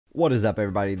What is up,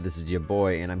 everybody? This is your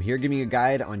boy, and I'm here giving you a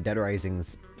guide on Dead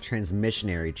Rising's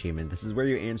Transmissionary achievement. This is where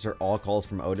you answer all calls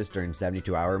from Otis during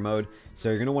 72-hour mode. So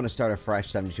you're going to want to start a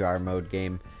fresh 72-hour mode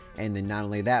game. And then not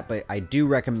only that, but I do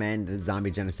recommend the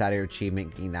Zombie Genocider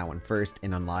achievement, getting that one first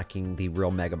and unlocking the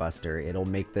real megabuster. It'll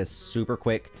make this super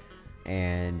quick,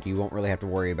 and you won't really have to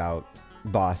worry about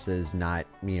bosses not,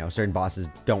 certain bosses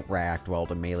don't react well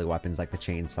to melee weapons like the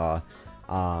chainsaw.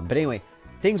 But anyway,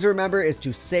 things to remember is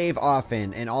to save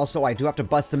often, and also I do have to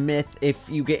bust a myth. If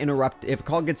you get interrupted, if a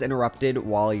call gets interrupted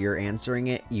while you're answering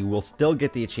it, you will still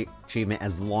get the achievement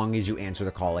as long as you answer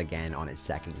the call again on its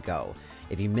second go.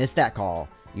 If you miss that call,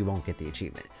 you won't get the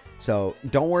achievement. So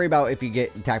don't worry about if you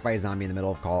get attacked by a zombie in the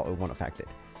middle of a call, it won't affect it.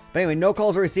 But anyway, no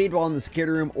calls are received while in the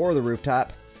security room or the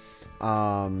rooftop.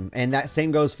 And that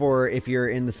same goes for if you're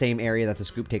in the same area that the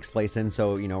scoop takes place in.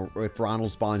 So, if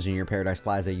Ronald spawns in your Paradise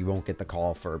Plaza, you won't get the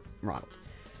call for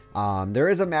Ronald. There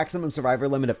is a maximum survivor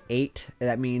limit of 8.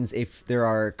 That means if there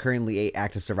are currently 8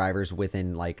 active survivors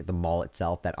within like the mall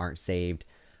itself that aren't saved,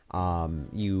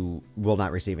 you will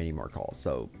not receive any more calls.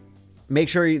 So make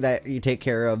sure that you take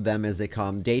care of them as they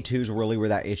come. Day 2 is really where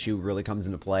that issue really comes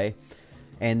into play.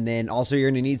 And then also you're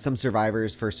going to need some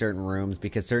survivors for certain rooms,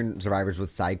 because certain survivors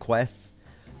with side quests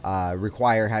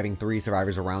require having 3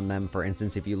 survivors around them. For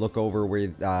instance, if you look over where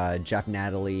Jeff,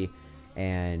 Natalie,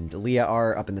 and Leah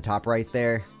are up in the top right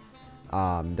there,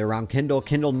 they're around Kendall.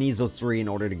 Kendall needs those 3 in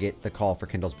order to get the call for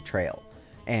Kendall's betrayal.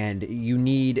 And you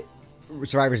need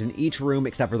survivors in each room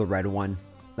except for the red one.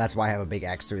 That's why I have a big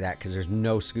X through that, because there's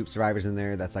no scoop survivors in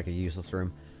there. That's like a useless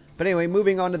room. But anyway,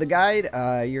 moving on to the guide,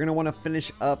 you're going to want to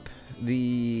finish up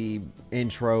the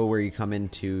intro where you come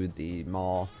into the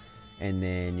mall. And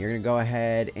then you're going to go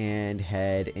ahead and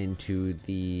head into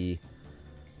the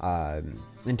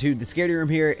security room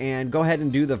here, and go ahead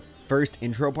and do the first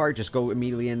intro part. Just go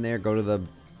immediately in there, go to the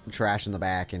trash in the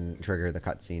back, and trigger the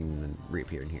cutscene, and then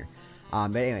reappear in here.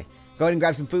 But anyway, go ahead and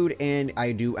grab some food, and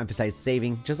I do emphasize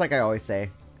saving, just like I always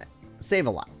say. Save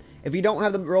a lot. If you don't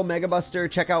have the real megabuster,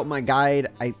 check out my guide.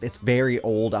 It's very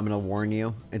old, I'm going to warn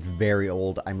you. It's very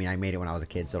old. I mean, I made it when I was a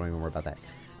kid, so don't even worry about that.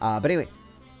 But anyway,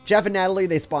 Jeff and Natalie,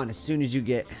 they spawn as soon as you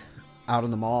get out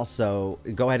in the mall, so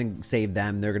go ahead and save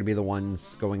them. They're going to be the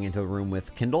ones going into the room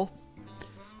with Kendall.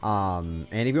 And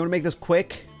if you want to make this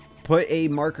quick, put a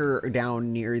marker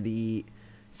down near the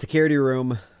security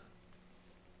room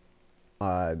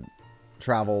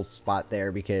travel spot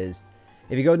there, because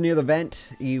if you go near the vent,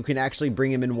 you can actually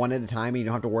bring him in one at a time, and you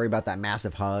don't have to worry about that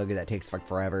massive hug that takes like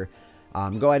forever.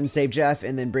 Go ahead and save Jeff,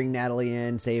 and then bring Natalie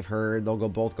in, save her. They'll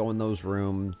both go in those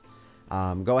rooms.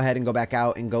 Go ahead and go back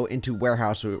out and go into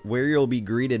warehouse, where you'll be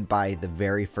greeted by the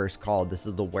very first call. This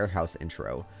is the warehouse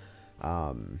intro.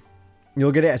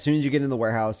 You'll get it as soon as you get in the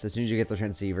warehouse, as soon as you get the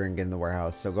transceiver and get in the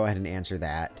warehouse. So go ahead and answer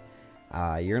that.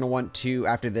 You're going to want to,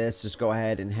 after this, just go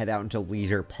ahead and head out into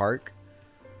Leisure Park.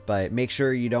 But make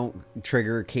sure you don't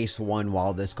trigger case 1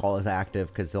 while this call is active,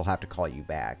 because they'll have to call you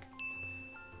back.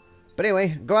 But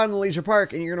anyway, go out in the Leisure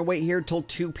Park, and you're going to wait here till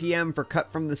 2 p.m. for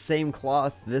Cut from the Same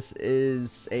Cloth. This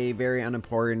is a very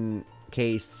unimportant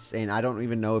case, and I don't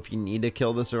even know if you need to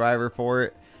kill the survivor for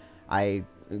it. I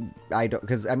don't,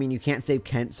 because, I mean, you can't save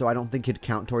Kent, so I don't think it'd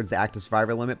count towards the active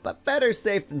survivor limit. But better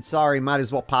safe than sorry. Might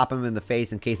as well pop him in the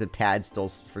face in case of Tad still,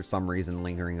 for some reason,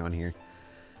 lingering on here.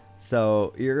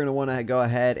 So you're going to want to go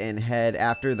ahead and head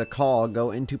after the call,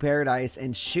 go into Paradise,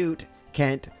 and shoot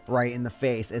Kent right in the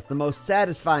face. It's the most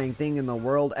satisfying thing in the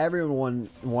world. Everyone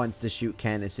wants to shoot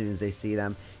Kent as soon as they see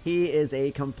them. He is a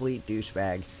complete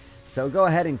douchebag. So go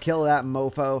ahead and kill that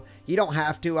mofo. You don't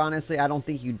have to, honestly. I don't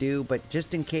think you do, but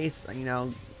just in case,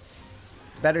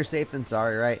 better safe than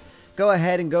sorry, right? Go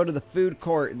ahead and go to the food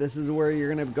court. This is where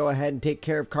you're going to go ahead and take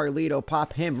care of Carlito.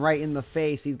 Pop him right in the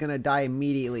face. He's going to die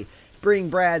immediately.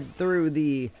 Bring Brad through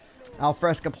the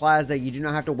Alfresca Plaza. You do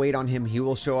not have to wait on him. He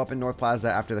will show up in North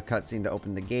Plaza after the cutscene to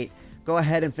open the gate. Go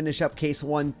ahead and finish up case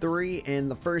 1-3, and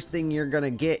the first thing you're going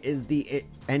to get is the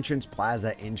Entrance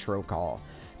Plaza intro call.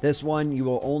 This one you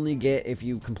will only get if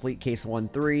you complete case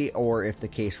 1-3 or if the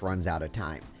case runs out of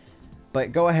time.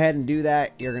 But go ahead and do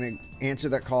that. You're going to answer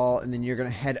that call, and then you're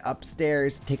going to head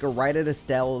upstairs, take a right at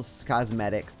Estelle's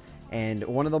Cosmetics, and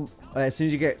one of them, as soon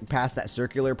as you get past that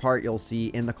circular part, you'll see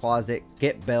in the closet,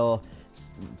 get Bill,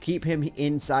 keep him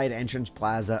inside Entrance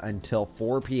Plaza until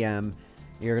 4 p.m.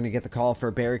 You're going to get the call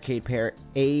for barricade pair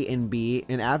A and B,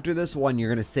 and after this one, you're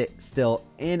going to sit still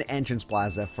in Entrance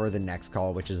Plaza for the next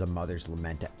call, which is a Mother's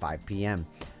Lament at 5 p.m.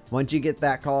 Once you get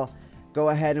that call, go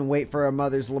ahead and wait for a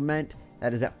Mother's Lament.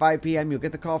 That is at 5 p.m. You'll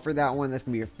get the call for that one. That's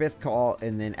going to be your 5th call,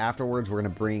 and then afterwards, we're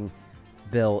going to bring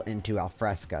Bill into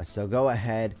Alfresca. So go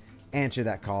ahead Answer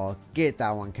that call. Get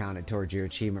that one counted towards your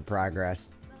achievement progress.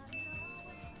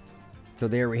 So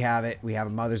there we have it. We have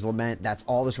a Mother's Lament. That's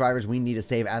all the survivors we need to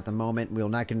save at the moment. We will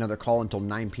not get another call until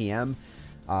 9 p.m.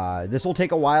 This will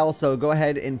take a while, so go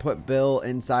ahead and put Bill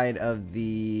inside of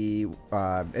the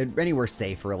anywhere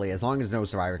safe, really, as long as no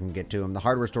survivor can get to him. The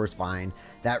hardware store's fine.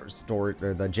 That store,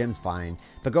 or the gym's fine.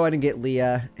 But go ahead and get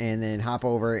Leah, and then hop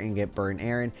over and get Bert and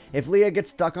Aaron. If Leah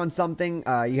gets stuck on something,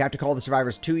 you have to call the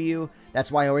survivors to you. That's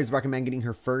why I always recommend getting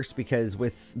her first, because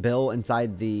with Bill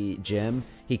inside the gym,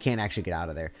 he can't actually get out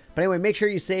of there. But anyway, make sure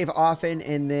you save often,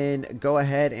 and then go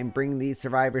ahead and bring these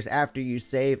survivors after you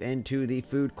save into the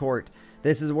food court.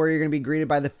 This is where you're going to be greeted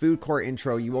by the food court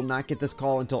intro. You will not get this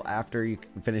call until after you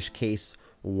finish case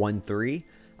 1-3.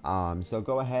 So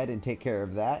go ahead and take care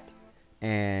of that.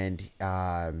 And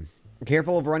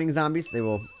careful of running zombies. They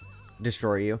will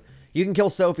destroy you. You can kill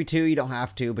Sophie too. You don't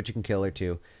have to, but you can kill her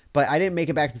too. But I didn't make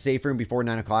it back to the safe room before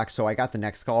 9 o'clock, so I got the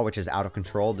next call, which is out of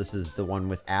control. This is the one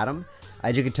with Adam.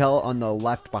 As you can tell on the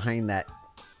left behind that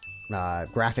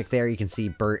graphic there, you can see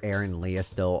Bert, Aaron, Leah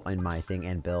still in my thing,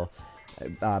 and Bill.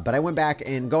 But I went back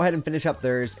and go ahead and finish up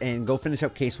theirs and go finish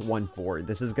up case 1-4.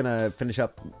 This is going to finish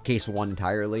up case 1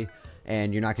 entirely,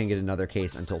 and you're not going to get another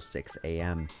case until 6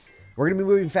 a.m. We're going to be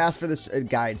moving fast for this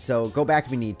guide, so go back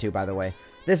if you need to, by the way.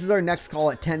 This is our next call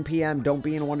at 10 p.m. Don't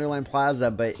be in Wonderland Plaza,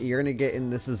 but you're going to get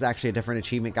in. This is actually a different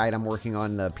achievement guide. I'm working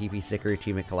on the PP Sticker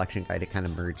Achievement Collection Guide. It kind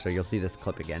of merged, so you'll see this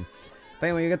clip again. But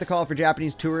anyway, you get the call for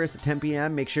Japanese tourists at 10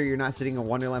 p.m. Make sure you're not sitting in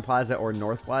Wonderland Plaza or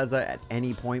North Plaza at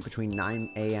any point between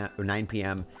 9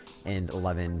 p.m. and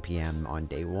 11 p.m. on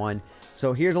day 1.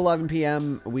 So here's 11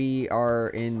 p.m. We are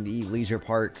in the leisure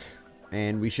park,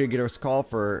 and we should get a call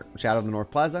for Shadow of the North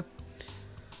Plaza.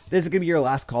 This is going to be your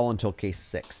last call until case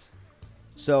 6.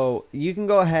 So you can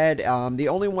go ahead. The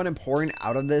only one important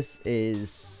out of this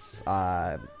is,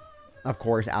 of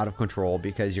course, out of control,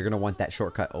 because you're going to want that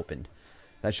shortcut opened.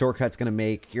 That shortcut's going to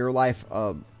make your life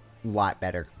a lot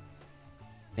better.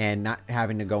 And not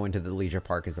having to go into the leisure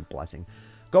park is a blessing.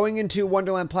 Going into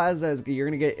Wonderland Plaza, you're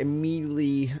going to get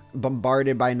immediately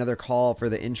bombarded by another call for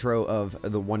the intro of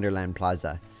the Wonderland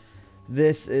Plaza.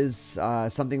 This is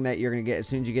something that you're going to get as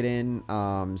soon as you get in.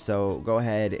 So go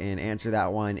ahead and answer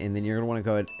that one. And then you're going to want to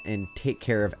go ahead and take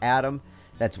care of Adam.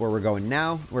 That's where we're going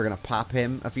now. We're going to pop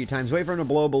him a few times. Wait for him to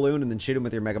blow a balloon and then shoot him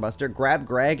with your megabuster. Grab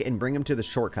Greg and bring him to the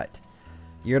shortcut.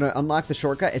 You're going to unlock the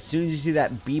shortcut. As soon as you see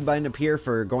that B button appear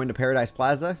for going to Paradise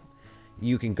Plaza,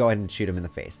 you can go ahead and shoot him in the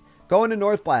face. Go into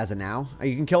North Plaza now.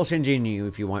 You can kill Shinji and Yu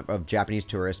if you want, of Japanese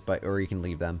tourists, or you can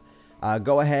leave them.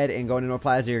 Go ahead and go into North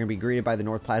Plaza. You're going to be greeted by the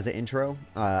North Plaza intro.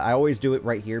 I always do it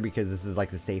right here because this is like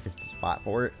the safest spot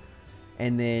for it.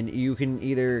 And then you can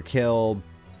either kill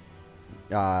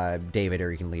David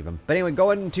or you can leave him. But anyway,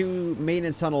 go into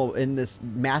Maintenance Tunnel in this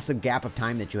massive gap of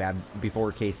time that you have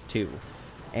before case 2.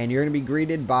 And you're going to be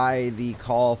greeted by the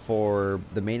call for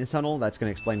the Maintenance Tunnel. That's going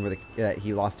to explain where that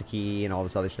he lost a key and all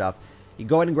this other stuff. You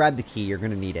go ahead and grab the key. You're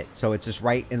going to need it. So it's just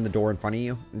right in the door in front of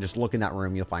you. And just look in that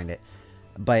room. You'll find it.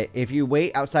 But if you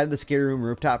wait outside of the security room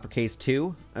rooftop for case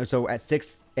 2, so at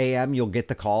 6 a.m. you'll get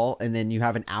the call, and then you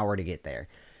have an hour to get there.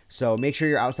 So make sure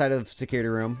you're outside of the security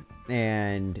room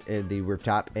and the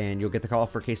rooftop, and you'll get the call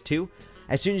for case 2.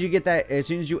 As soon as you get that, as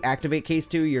soon as you activate case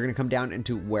 2, you're going to come down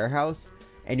into warehouse,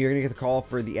 and you're going to get the call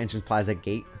for the Entrance Plaza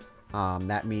gate.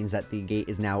 That means that the gate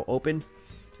is now open,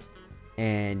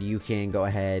 and you can go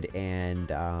ahead and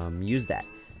use that.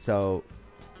 So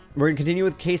we're going to continue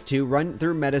with case 2. Run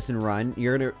through Medicine Run.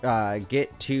 You're going to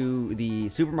get to the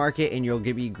supermarket, and you'll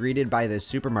be greeted by the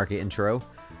supermarket intro.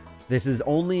 This is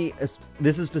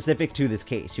specific to this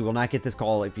case. You will not get this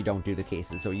call if you don't do the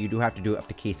cases, so you do have to do it up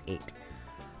to case 8.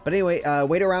 But anyway,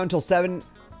 wait around until 7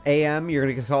 a.m. You're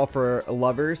going to get a call for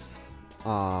Lovers.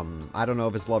 I don't know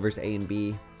if it's Lovers A and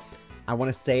B. I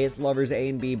want to say it's Lovers A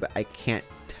and B, but I can't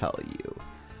tell you.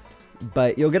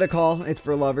 But you'll get a call. It's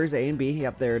for Lovers A and B.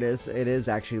 Yep, there it is. It is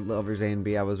actually Lovers A and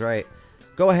B. I was right.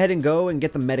 Go ahead and go and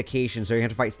get the medication, so you have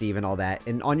to fight Steve and all that.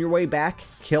 And on your way back,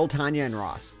 kill Tanya and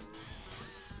Ross.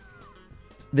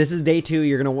 This is day 2.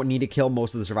 You're going to need to kill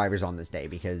most of the survivors on this day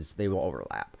because they will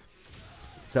overlap.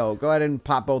 So go ahead and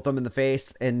pop both of them in the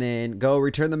face, and then go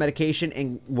return the medication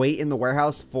and wait in the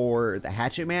warehouse for the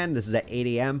Hatchet Man. This is at 8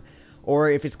 a.m. Or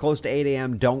if it's close to 8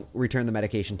 a.m., don't return the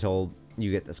medication until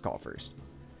you get this call first.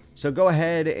 So go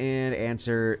ahead and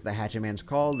answer the Hatchet Man's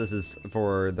call. This is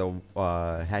for the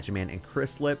Hatchet Man and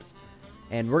Chris Lips.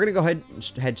 And we're going to go ahead and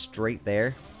head straight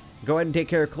there. Go ahead and take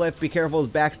care of Cliff. Be careful of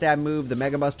his backstab move. The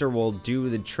Megabuster will do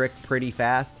the trick pretty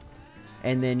fast.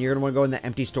 And then you're going to want to go in the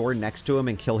empty store next to him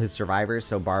and kill his survivors.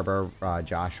 So Barbara,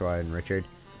 Joshua, and Richard.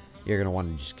 You're going to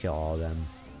want to just kill all of them.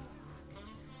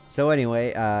 So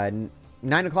anyway,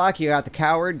 9 o'clock, you got the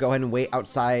coward. Go ahead and wait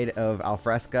outside of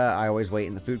Alfresca. I always wait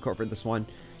in the food court for this one.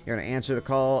 You're going to answer the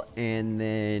call and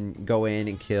then go in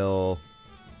and kill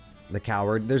the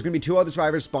coward. There's going to be 2 other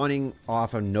survivors spawning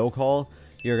off of no call.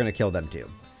 You're going to kill them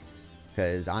too.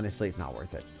 Because honestly, it's not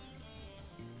worth it.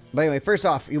 But anyway, first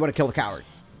off, you want to kill the coward.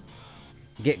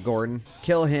 Get Gordon.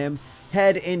 Kill him.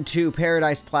 Head into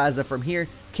Paradise Plaza from here.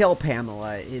 Kill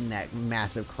Pamela in that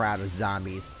massive crowd of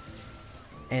zombies.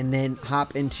 And then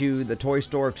hop into the toy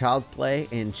store of Child's Play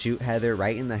and shoot Heather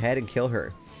right in the head and kill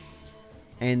her.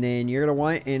 And then you're going to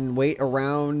want and wait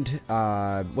around,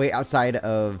 wait outside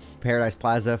of Paradise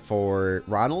Plaza for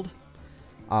Ronald.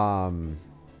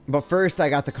 But first, I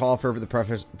got the call for the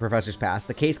Professor's Pass.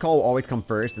 The case call will always come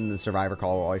first, and the survivor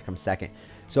call will always come second.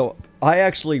 So I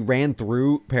actually ran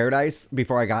through Paradise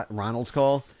before I got Ronald's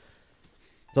call.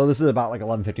 So this is about like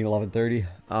 11:15,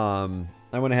 11:30.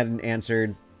 I went ahead and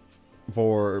answered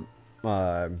for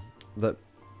a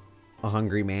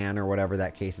Hungry Man or whatever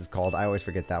that case is called. I always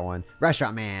forget that one.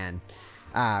 Restaurant Man.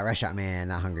 Restaurant Man,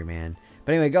 not Hungry Man.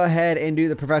 But anyway, go ahead and do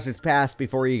the Professor's Pass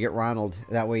before you get Ronald.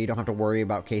 That way you don't have to worry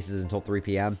about cases until 3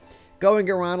 p.m. Go and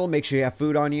get Ronald. Make sure you have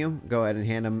food on you. Go ahead and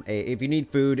hand him if you need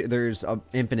food, there's an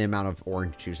infinite amount of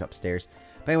orange juice upstairs.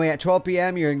 But anyway, at 12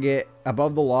 p.m., you're going to get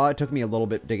Above the Law. It took me a little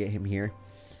bit to get him here.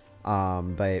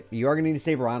 But you are going to need to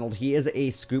save Ronald. He is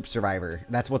a scoop survivor.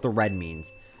 That's what the red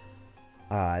means.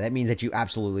 That means that you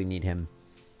absolutely need him.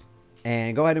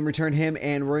 And go ahead and return him.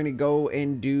 And we're going to go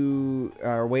and do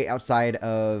wait outside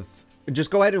of...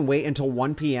 Just go ahead and wait until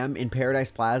 1 p.m. in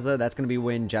Paradise Plaza. That's going to be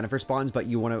when Jennifer spawns. But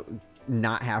you want to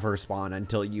not have her spawn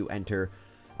until you enter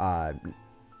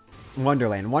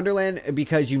Wonderland. Wonderland,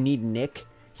 because you need Nick.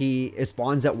 He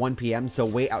spawns at 1 p.m. So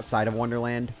wait outside of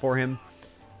Wonderland for him.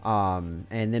 And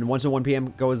then once at 1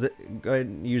 p.m. go ahead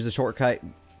and use the shortcut.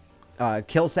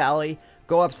 Kill Sally.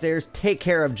 Go upstairs. Take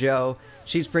care of Joe.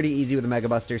 She's pretty easy with a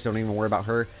megabuster, so don't even worry about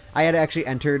her. I had actually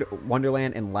entered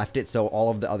Wonderland and left it, so all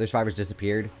of the other survivors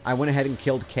disappeared. I went ahead and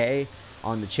killed Kay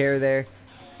on the chair there.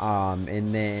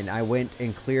 And then I went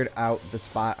and cleared out the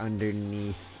spot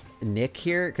underneath Nick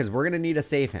here, because we're going to need to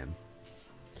save him.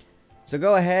 So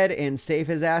go ahead and save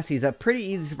his ass. He's a pretty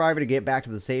easy survivor to get back to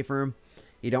the safe room.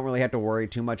 You don't really have to worry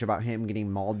too much about him getting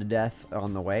mauled to death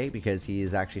on the way, because he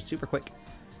is actually super quick.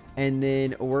 And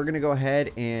then we're going to go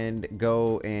ahead and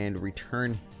go and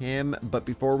return him. But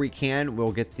before we can,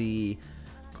 we'll get the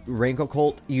Raincoat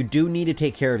Colt. You do need to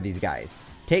take care of these guys.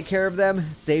 Take care of them.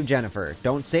 Save Jennifer.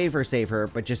 Don't save her,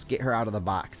 but just get her out of the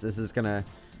box. This is going to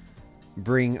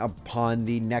bring upon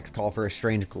the next call for a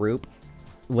strange group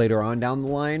later on down the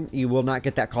line. You will not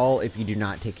get that call if you do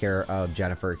not take care of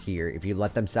Jennifer here. If you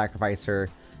let them sacrifice her,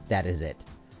 that is it.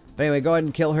 But anyway, go ahead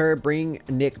and kill her. Bring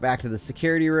Nick back to the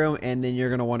security room, and then you're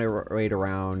going to want to wait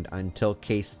around until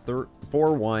case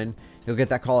 4-1. You'll get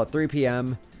that call at 3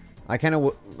 p.m. I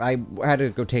had to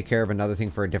go take care of another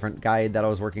thing for a different guide that I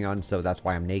was working on, so that's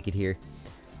why I'm naked here.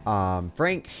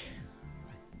 Frank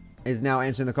is now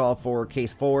answering the call for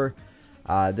case 4.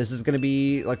 This is going to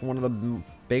be like one of the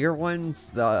bigger ones.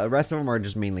 The rest of them are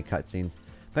just mainly cutscenes.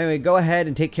 But anyway, go ahead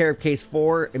and take care of case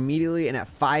 4 immediately, and at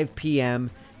 5 p.m.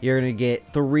 you're going to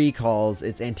get 3 calls.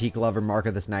 It's Antique Lover, Mark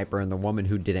of the Sniper, and the woman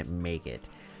who didn't make it.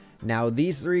 Now,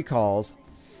 these 3 calls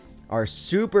are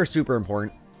super, super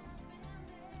important.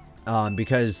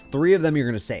 Because 3 of them you're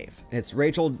going to save. It's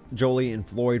Rachel, Jolie, and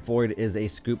Floyd. Floyd is a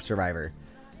scoop survivor.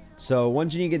 So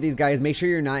once you get these guys, make sure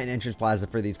you're not in Entrance Plaza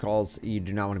for these calls. You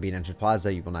do not want to be in Entrance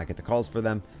Plaza. You will not get the calls for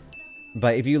them.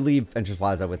 But if you leave Entrance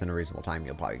Plaza within a reasonable time,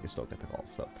 you'll probably still get the calls.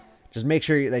 So just make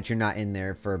sure that you're not in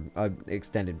there for an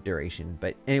extended duration.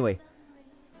 But anyway,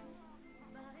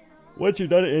 once you're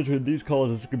done answering these calls,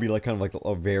 this is going to be like kind of like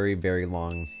a very, very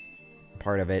long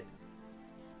part of it.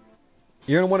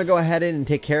 You're going to want to go ahead and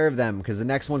take care of them, because the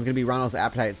next one's going to be Ronald's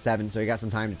Appetite at 7. So you got some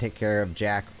time to take care of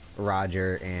Jack,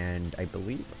 Roger, and I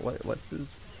believe, what's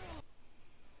his?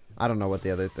 I don't know what the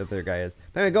other guy is.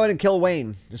 But anyway, go ahead and kill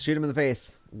Wayne. Just shoot him in the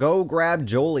face. Go grab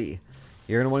Jolie.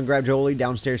 You're going to want to grab Jolie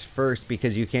downstairs first,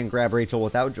 because you can't grab Rachel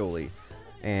without Jolie.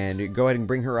 And go ahead and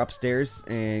bring her upstairs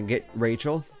and get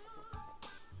Rachel.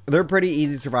 They're pretty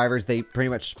easy survivors. They pretty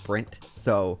much sprint,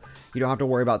 so you don't have to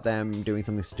worry about them doing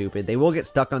something stupid. They will get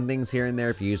stuck on things here and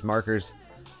there if you use markers.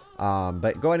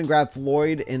 But go ahead and grab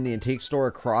Floyd in the antique store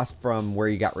across from where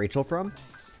you got Rachel from.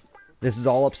 This is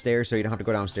all upstairs, so you don't have to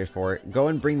go downstairs for it. Go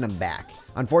and bring them back.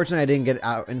 Unfortunately, I didn't get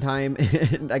out in time.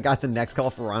 I got the next call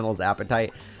for Ronald's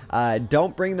Appetite.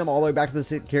 Don't bring them all the way back to the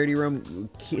security room.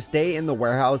 Stay in the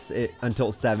warehouse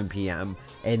until 7 p.m.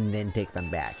 and then take them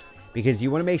back, because you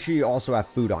want to make sure you also have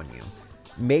food on you.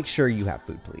 make sure you have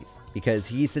food, please. Because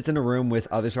he sits in a room with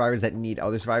other survivors that need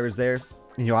other survivors there.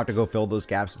 And you'll have to go fill those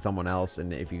gaps with someone else,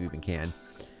 and if you even can.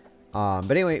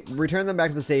 But anyway, return them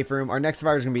back to the safe room. Our next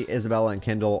survivor is going to be Isabella and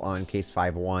Kendall on case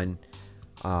 5-1.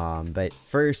 But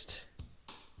first,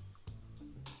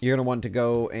 you're going to want to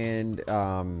go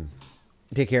and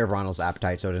take care of Ronald's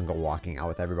appetite so it doesn't go walking out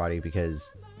with everybody.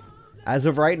 Because as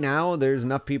of right now, there's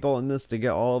enough people in this to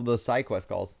get all of the side quest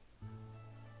calls.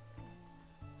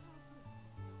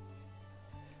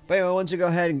 But anyway, once you go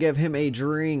ahead and give him a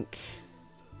drink,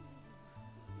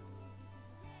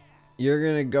 you're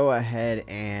going to go ahead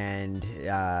and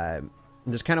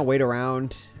just kind of wait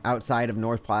around outside of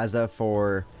North Plaza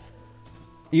for...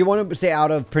 You want to stay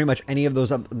out of pretty much any of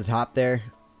those up at the top there.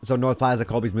 So North Plaza,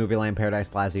 Colby's Movie Land, Paradise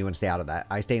Plaza, you want to stay out of that.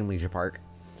 I stay in Leisure Park.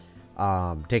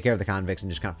 Take care of the convicts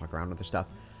and just kind of fuck around with their stuff.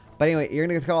 But anyway, you're going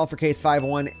to get the call for case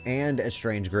 5-1 and a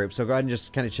strange group. So go ahead and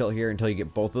just kind of chill here until you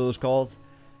get both of those calls.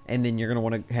 And then you're going to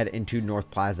want to head into North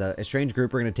Plaza. A strange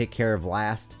group we're going to take care of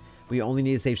last. We only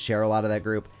need to save Cheryl out of that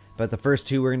group. But the first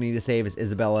two we're going to need to save is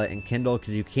Isabella and Kendall,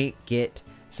 because you can't get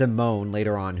Simone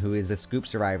later on, who is a scoop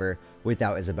survivor,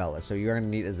 without Isabella. So you're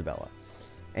going to need Isabella.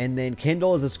 And then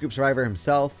Kendall is a scoop survivor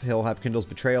himself. He'll have Kendall's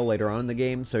betrayal later on in the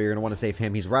game, so you're going to want to save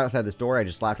him. He's right outside this door. I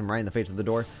just slapped him right in the face of the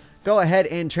door. Go ahead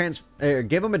and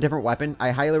give him a different weapon.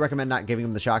 I highly recommend not giving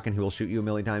him the shotgun, who will shoot you a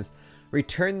million times.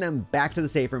 Return them back to the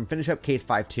safe room. Finish up case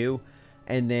 5-2.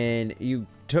 And then you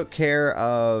took care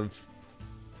of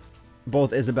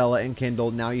both Isabella and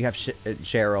Kendall. Now you have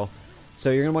Cheryl. So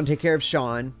you're going to want to take care of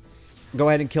Sean. Go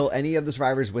ahead and kill any of the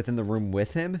survivors within the room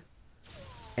with him.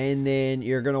 And then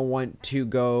you're going to want to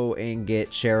go and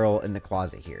get Cheryl in the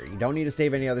closet here. You don't need to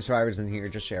save any other survivors in here,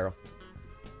 just Cheryl.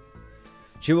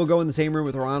 She will go in the same room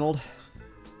with Ronald.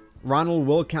 Ronald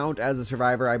will count as a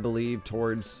survivor, I believe,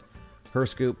 towards her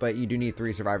scoop. But you do need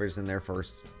 3 survivors in there for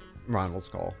Ronald's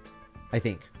call, I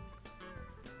think.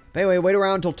 But anyway, wait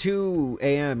around until 2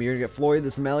 a.m. You're going to get Floyd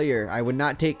the Sommelier. I would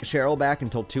not take Cheryl back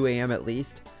until 2 a.m. at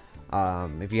least.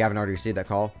 If you haven't already received that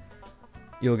call.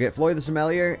 You'll get Floyd the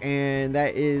Sommelier, and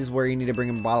that is where you need to bring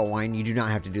him a bottle of wine. You do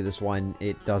not have to do this one.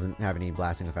 It doesn't have any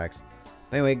blasting effects.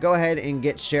 But anyway, go ahead and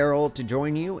get Cheryl to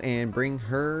join you and bring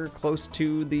her close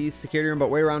to the security room.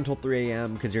 But wait around until 3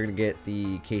 a.m. because you're going to get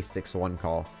the case 6-1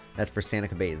 call. That's for Santa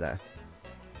Cabeza.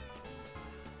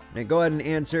 Now go ahead and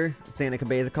answer Santa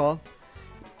Cabeza call.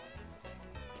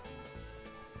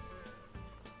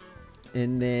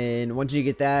 And then once you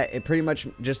get that, it pretty much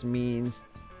just means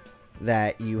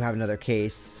that you have another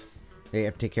case that you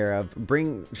have to take care of.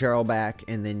 Bring Cheryl back,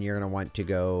 and then you're going to want to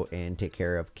go and take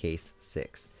care of case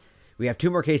 6. We have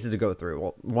 2 more cases to go through.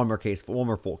 Well, one more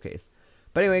full case.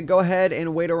 But anyway, go ahead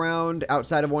and wait around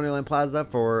outside of Wonderland Plaza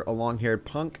for a long-haired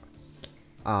punk.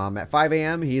 At 5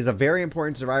 a.m., he's a very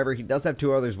important survivor. He does have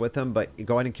 2 others with him, but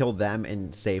go ahead and kill them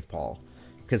and save Paul.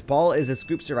 Because Paul is a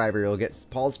scoop survivor. You'll get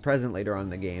Paul's present later on in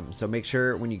the game. So make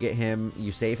sure when you get him,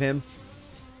 you save him.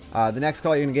 The next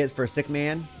call you're going to get is for a sick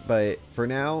man. But for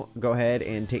now, go ahead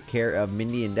and take care of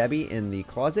Mindy and Debbie in the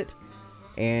closet.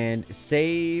 And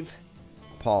save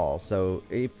Paul. So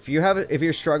if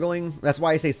you're struggling, that's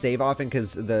why I say save often.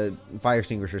 Because the fire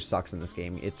extinguisher sucks in this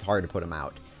game. It's hard to put them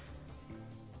out.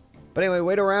 But anyway,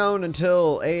 wait around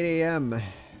until 8 a.m.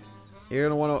 You're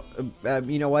going to want to,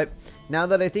 you know what? Now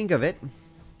that I think of it,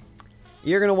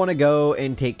 you're going to want to go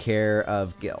and take care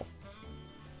of Gil.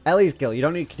 At least Gil. You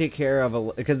don't need to take care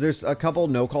of because there's a couple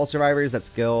no-call survivors. That's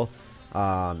Gil.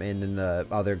 And then the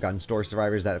other gun store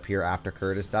survivors that appear after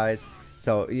Curtis dies.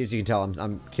 So as you can tell,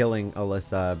 I'm killing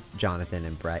Alyssa, Jonathan,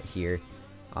 and Brett here.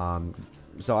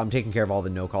 So I'm taking care of all the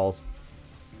no-calls.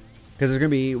 Because there's going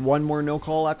to be one more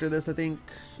no-call after this, I think.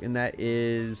 And that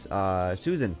is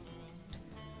Susan.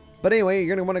 But anyway, you're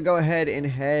going to want to go ahead and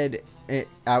head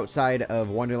outside of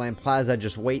Wonderland Plaza.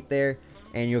 Just wait there.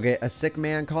 And you'll get a sick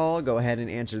man call. Go ahead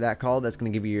and answer that call. That's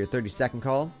going to give you your 30-second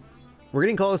call. We're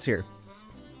getting close here.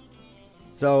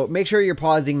 So make sure you're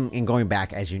pausing and going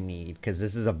back as you need. Because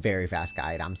this is a very fast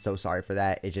guide. I'm so sorry for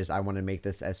that. It's just I want to make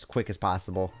this as quick as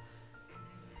possible.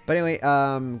 But anyway,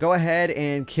 go ahead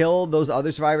and kill those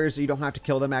other survivors. So you don't have to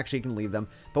kill them. Actually, you can leave them.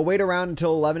 But wait around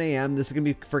until 11 a.m. This is going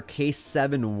to be for case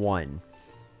 7-1.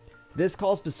 This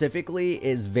call specifically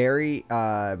is very,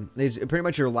 is pretty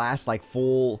much your last, like,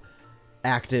 full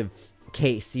active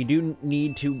case. You do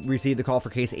need to receive the call for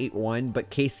case 8-1, but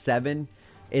case 7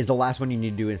 is the last one you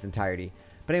need to do in its entirety.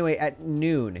 But anyway, at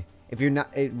noon, if you're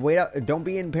not, wait up, don't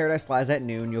be in Paradise Plaza at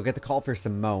noon. You'll get the call for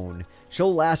Simone.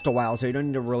 She'll last a while, so you don't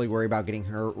need to really worry about getting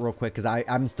her real quick, because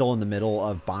I'm still in the middle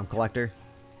of Bomb Collector.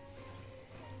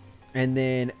 And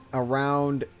then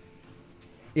around,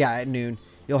 yeah, at noon,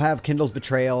 you'll have Kindle's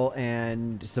Betrayal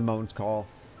and Simone's Call.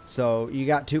 So you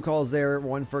got 2 calls there,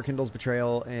 one for Kindle's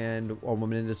Betrayal and A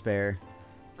Woman in Despair.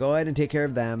 Go ahead and take care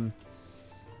of them.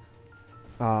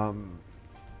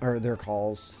 Or their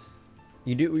calls.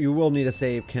 You will need to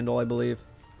save Kindle, I believe.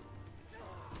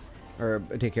 Or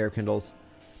take care of Kindle's.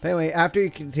 But anyway, after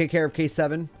you can take care of case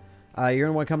 7, you're going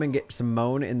to want to come and get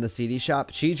Simone in the CD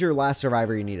shop. She's your last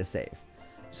survivor you need to save.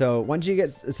 So once you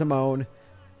get Simone,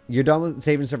 you're done with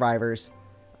saving survivors.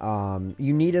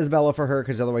 You need Isabella for her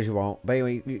because otherwise you won't. But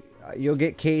anyway, you'll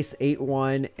get case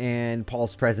 8-1 and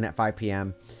Pulse present at 5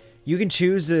 p.m. You can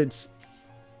choose to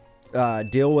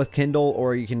deal with Kindle,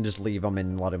 or you can just leave them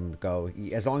and let them go.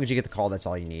 As long as you get the call, that's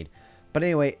all you need. But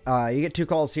anyway, you get 2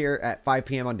 calls here at 5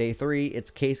 p.m. on day 3. It's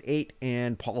case 8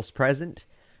 and Pulse present.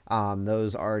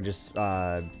 Those are just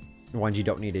ones you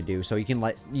don't need to do. So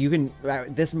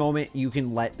at this moment, you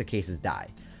can let the cases die.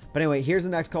 But anyway, here's the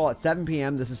next call at 7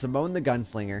 p.m. This is Simone the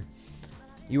Gunslinger.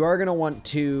 You are going to want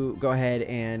to go ahead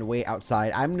and wait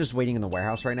outside. I'm just waiting in the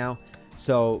warehouse right now.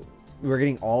 So we're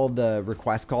getting all of the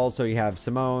request calls. So you have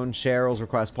Simone, Cheryl's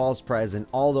request, Paul's present.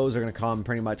 All those are going to come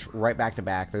pretty much right back to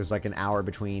back. There's like an hour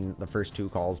between the first 2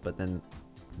 calls, but then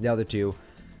the other 2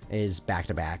 is back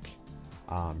to back,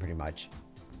 pretty much.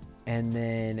 And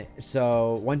then,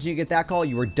 so once you get that call,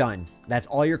 you are done. That's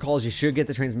all your calls. You should get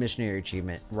the Transmissionary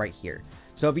achievement right here.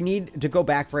 So if you need to go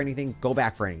back for anything, go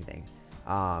back for anything.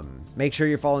 Make sure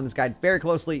you're following this guide very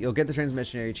closely. You'll get the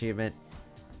Transmissionary achievement.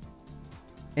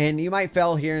 And you might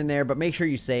fail here and there, but make sure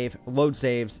you save. Load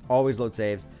saves. Always load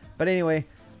saves. But anyway,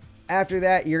 after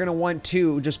that, you're going to want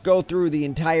to just go through the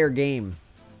entire game.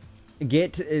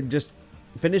 Just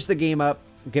finish the game up.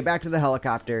 Get back to the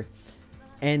helicopter.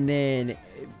 And then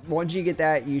once you get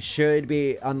that, you should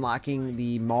be unlocking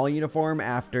the mall uniform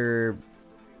after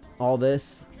all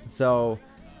this. So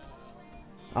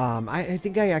I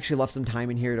think I actually left some time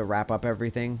in here to wrap up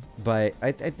everything, but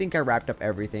I think I wrapped up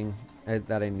everything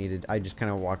that I needed. I just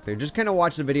kind of walked through. Just kind of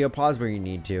watch the video, pause where you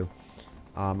need to.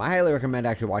 I highly recommend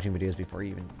actually watching videos before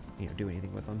you even do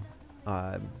anything with them.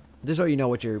 Just so you know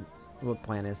what the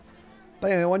plan is.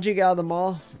 But anyway, once you get out of the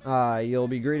mall, you'll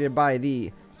be greeted by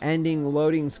the ending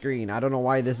loading screen. I don't know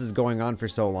why this is going on for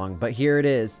so long, but here it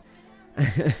is.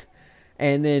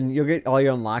 And then you'll get all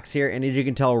your unlocks here, and as you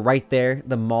can tell right there,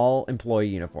 the mall employee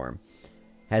uniform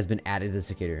has been added to the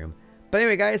security room. But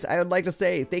anyway, guys, I would like to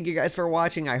say thank you guys for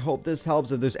watching. I hope this helps.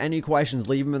 If there's any questions,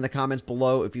 leave them in the comments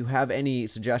below. If you have any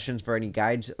suggestions for any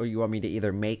guides, or you want me to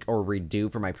either make or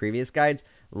redo for my previous guides,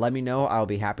 let me know. I'll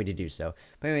be happy to do so.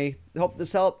 But anyway, hope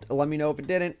this helped. Let me know if it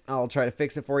didn't. I'll try to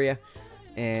fix it for you.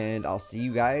 And I'll see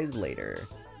you guys later.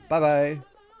 Bye-bye.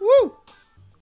 Woo!